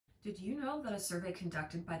Did you know that a survey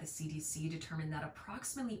conducted by the CDC determined that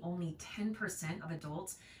approximately only 10% of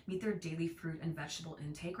adults meet their daily fruit and vegetable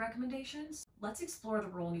intake recommendations? Let's explore the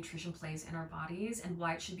role nutrition plays in our bodies and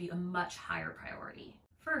why it should be a much higher priority.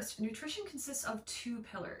 First, nutrition consists of two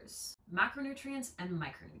pillars: macronutrients and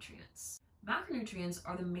micronutrients. Macronutrients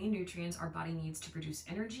are the main nutrients our body needs to produce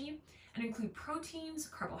energy and include proteins,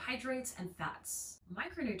 carbohydrates, and fats.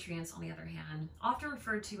 Micronutrients, on the other hand, often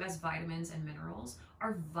referred to as vitamins and minerals,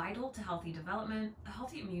 are vital to healthy development, a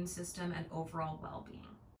healthy immune system, and overall well-being.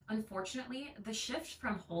 Unfortunately, the shift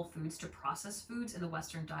from whole foods to processed foods in the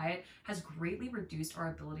Western diet has greatly reduced our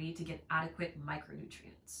ability to get adequate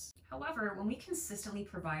micronutrients. However, when we consistently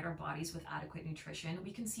provide our bodies with adequate nutrition,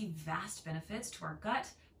 we can see vast benefits to our gut,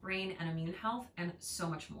 brain, and immune health, and so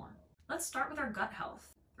much more. Let's start with our gut health.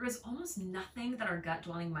 There is almost nothing that our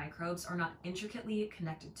gut-dwelling microbes are not intricately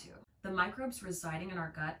connected to. The microbes residing in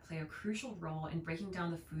our gut play a crucial role in breaking down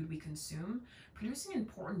the food we consume, producing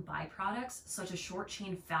important byproducts such as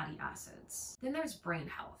short-chain fatty acids. Then there's brain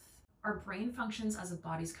health. Our brain functions as a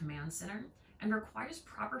body's command center and requires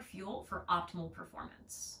proper fuel for optimal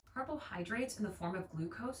performance. Carbohydrates in the form of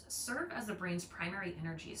glucose serve as the brain's primary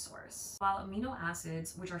energy source, while amino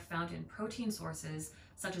acids, which are found in protein sources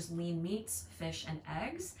such as lean meats, fish, and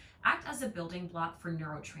eggs, act as a building block for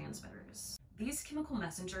neurotransmitters. These chemical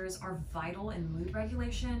messengers are vital in mood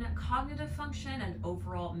regulation, cognitive function, and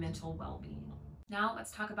overall mental well-being. Now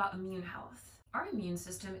let's talk about immune health. Our immune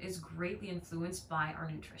system is greatly influenced by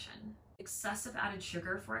our nutrition. Excessive added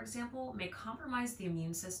sugar, for example, may compromise the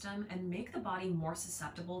immune system and make the body more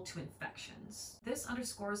susceptible to infections. This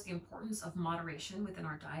underscores the importance of moderation within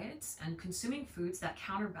our diets and consuming foods that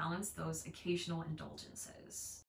counterbalance those occasional indulgences.